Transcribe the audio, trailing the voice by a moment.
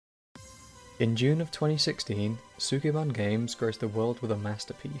In June of 2016, Sukeban Games graced the world with a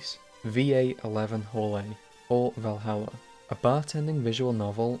masterpiece, VA11 Hall A, or Valhalla, a bartending visual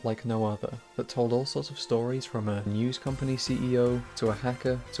novel like no other that told all sorts of stories from a news company CEO, to a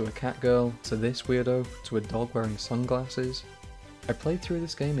hacker, to a cat girl, to this weirdo, to a dog wearing sunglasses. I played through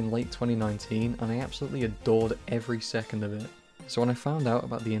this game in late 2019 and I absolutely adored every second of it. So when I found out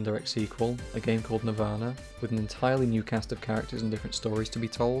about the indirect sequel, a game called Nirvana, with an entirely new cast of characters and different stories to be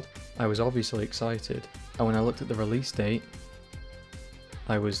told, I was obviously excited. And when I looked at the release date,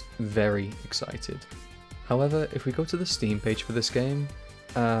 I was very excited. However, if we go to the Steam page for this game,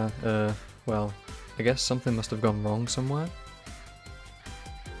 well, I guess something must have gone wrong somewhere.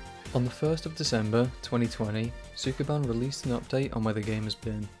 On the 1st of December 2020, Sukeban released an update on where the game has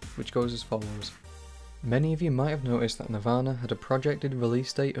been, which goes as follows. Many of you might have noticed that Nirvana had a projected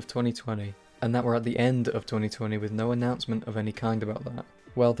release date of 2020, and that we're at the end of 2020 with no announcement of any kind about that.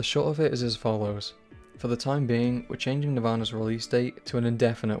 Well, the short of it is as follows. For the time being, we're changing Nirvana's release date to an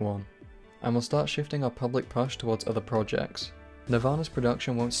indefinite one, and we'll start shifting our public push towards other projects. Nirvana's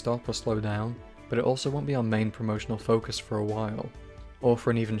production won't stop or slow down, but it also won't be our main promotional focus for a while. Or for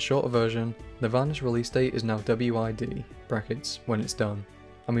an even shorter version, Nirvana's release date is now WID, brackets, when it's done.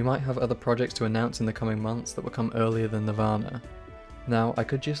 And we might have other projects to announce in the coming months that will come earlier than Nirvana. Now, I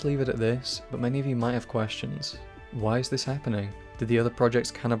could just leave it at this, but many of you might have questions. Why is this happening? Did the other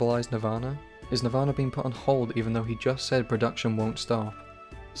projects cannibalize Nirvana? Is Nirvana being put on hold even though he just said production won't stop?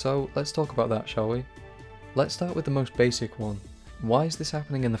 So, let's talk about that, shall we? Let's start with the most basic one. Why is this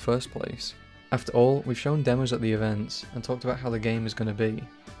happening in the first place? After all, we've shown demos at the events, and talked about how the game is going to be.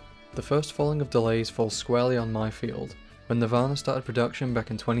 The first falling of delays falls squarely on my field. When Nirvana started production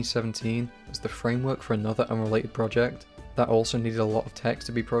back in 2017 as the framework for another unrelated project, that also needed a lot of text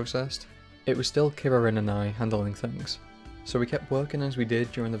to be processed, it was still Kirin and I handling things. So we kept working as we did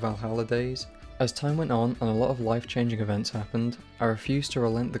during the Valhalla days. As time went on and a lot of life-changing events happened, I refused to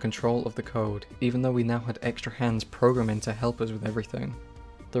relent the control of the code, even though we now had extra hands programming to help us with everything.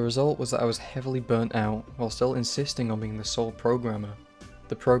 The result was that I was heavily burnt out, while still insisting on being the sole programmer.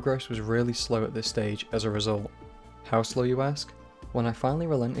 The progress was really slow at this stage as a result. How slow, you ask? When I finally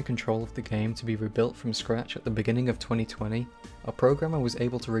relented control of the game to be rebuilt from scratch at the beginning of 2020, our programmer was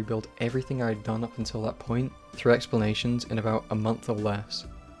able to rebuild everything I had done up until that point through explanations in about a month or less.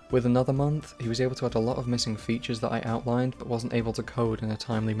 With another month, he was able to add a lot of missing features that I outlined but wasn't able to code in a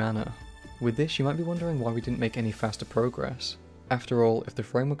timely manner. With this, you might be wondering why we didn't make any faster progress. After all, if the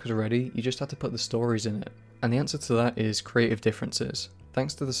framework was ready, you just had to put the stories in it. And the answer to that is creative differences.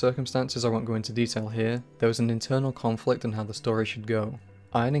 Thanks to the circumstances I won't go into detail here, there was an internal conflict on how the story should go.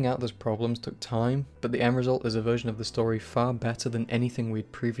 Ironing out those problems took time, but the end result is a version of the story far better than anything we'd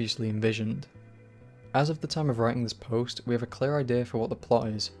previously envisioned. As of the time of writing this post, we have a clear idea for what the plot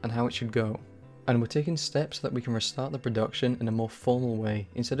is and how it should go. And we're taking steps so that we can restart the production in a more formal way,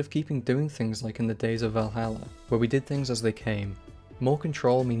 instead of keeping doing things like in the days of Valhalla, where we did things as they came. More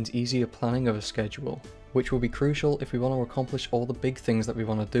control means easier planning of a schedule, which will be crucial if we want to accomplish all the big things that we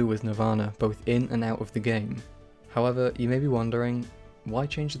want to do with Nirvana, both in and out of the game. However, you may be wondering, why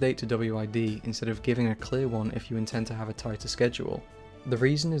change the date to WID instead of giving a clear one if you intend to have a tighter schedule? The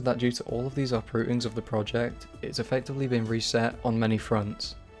reason is that due to all of these uprootings of the project, it's effectively been reset on many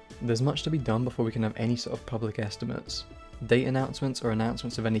fronts. There's much to be done before we can have any sort of public estimates. Date announcements or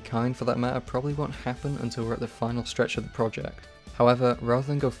announcements of any kind for that matter probably won't happen until we're at the final stretch of the project. However, rather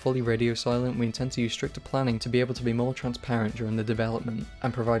than go fully radio silent, we intend to use stricter planning to be able to be more transparent during the development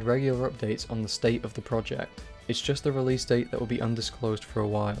and provide regular updates on the state of the project. It's just the release date that will be undisclosed for a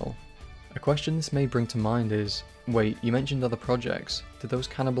while. A question this may bring to mind is, wait, you mentioned other projects, did those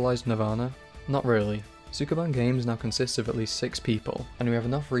cannibalize Nirvana? Not really. Sukeban Games now consists of at least 6 people, and we have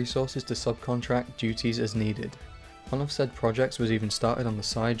enough resources to subcontract duties as needed. One of said projects was even started on the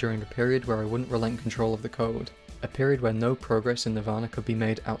side during a period where I wouldn't relent control of the code. A period where no progress in Nirvana could be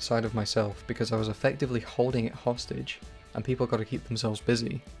made outside of myself because I was effectively holding it hostage, and people got to keep themselves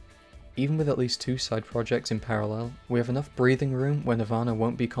busy. Even with at least 2 side projects in parallel, we have enough breathing room where Nirvana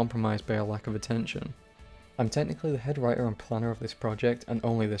won't be compromised by a lack of attention. I'm technically the head writer and planner of this project and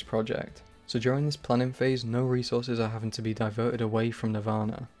only this project, so during this planning phase no resources are having to be diverted away from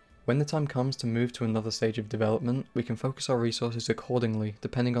Nirvana. When the time comes to move to another stage of development, we can focus our resources accordingly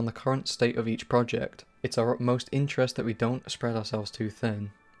depending on the current state of each project. It's our utmost interest that we don't spread ourselves too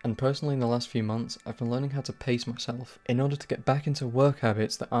thin. And personally in the last few months, I've been learning how to pace myself in order to get back into work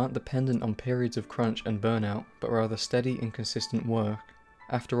habits that aren't dependent on periods of crunch and burnout, but rather steady and consistent work.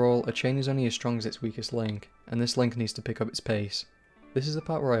 After all, a chain is only as strong as its weakest link, and this link needs to pick up its pace. This is the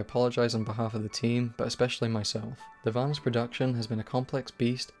part where I apologise on behalf of the team, but especially myself. Nirvana's production has been a complex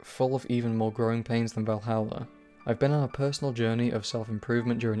beast, full of even more growing pains than Valhalla. I've been on a personal journey of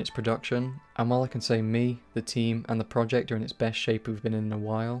self-improvement during its production, and while I can say me, the team, and the project are in its best shape we've been in a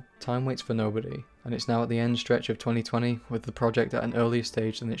while, time waits for nobody, and it's now at the end stretch of 2020 with the project at an earlier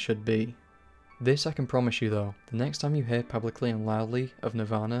stage than it should be. This I can promise you though, the next time you hear publicly and loudly of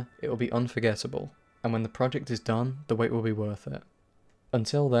Nirvana, it will be unforgettable, and when the project is done, the wait will be worth it.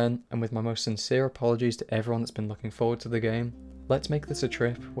 Until then, and with my most sincere apologies to everyone that's been looking forward to the game, let's make this a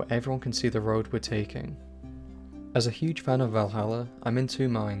trip where everyone can see the road we're taking. As a huge fan of Valhalla, I'm in two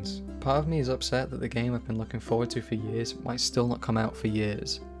minds. Part of me is upset that the game I've been looking forward to for years might still not come out for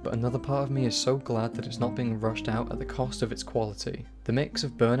years, but another part of me is so glad that it's not being rushed out at the cost of its quality. The mix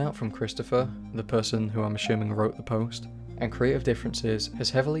of burnout from Christopher, the person who I'm assuming wrote the post, and creative differences has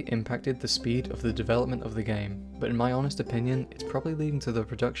heavily impacted the speed of the development of the game, but in my honest opinion, it's probably leading to the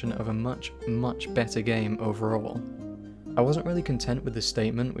production of a much better game overall. I wasn't really content with this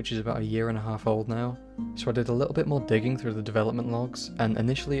statement, which is about a year and a half old now, so I did a little bit more digging through the development logs, and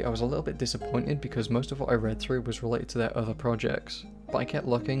initially I was a little bit disappointed because most of what I read through was related to their other projects, but I kept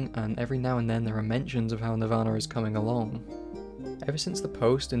looking and every now and then there are mentions of how Nirvana is coming along. Ever since the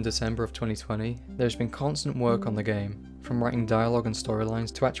post in December of 2020, there's been constant work on the game, from writing dialogue and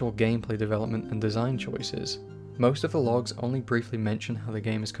storylines to actual gameplay development and design choices. Most of the logs only briefly mention how the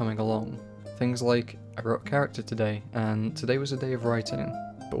game is coming along. Things like, I wrote a character today, and today was a day of writing.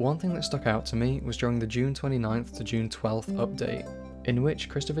 But one thing that stuck out to me was during the June 29th to June 12th update, in which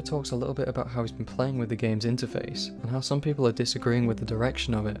Christopher talks a little bit about how he's been playing with the game's interface, and how some people are disagreeing with the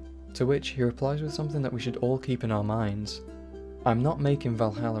direction of it, to which he replies with something that we should all keep in our minds. I'm not making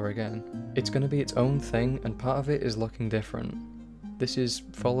Valhalla again. It's going to be its own thing, and part of it is looking different. This is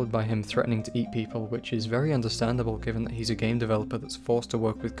followed by him threatening to eat people, which is very understandable given that he's a game developer that's forced to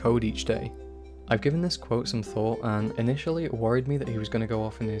work with code each day. I've given this quote some thought, and initially it worried me that he was going to go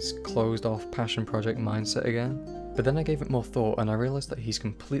off in his closed-off passion project mindset again, but then I gave it more thought and I realised that he's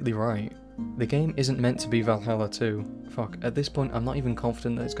completely right. The game isn't meant to be Valhalla 2. Fuck, at this point I'm not even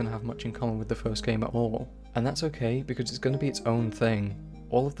confident that it's going to have much in common with the first game at all. And that's okay, because it's going to be its own thing.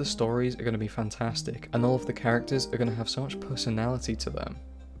 All of the stories are going to be fantastic, and all of the characters are going to have so much personality to them.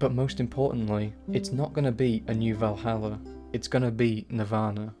 But most importantly, it's not going to be a new Valhalla, it's going to be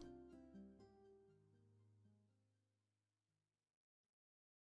Nirvana.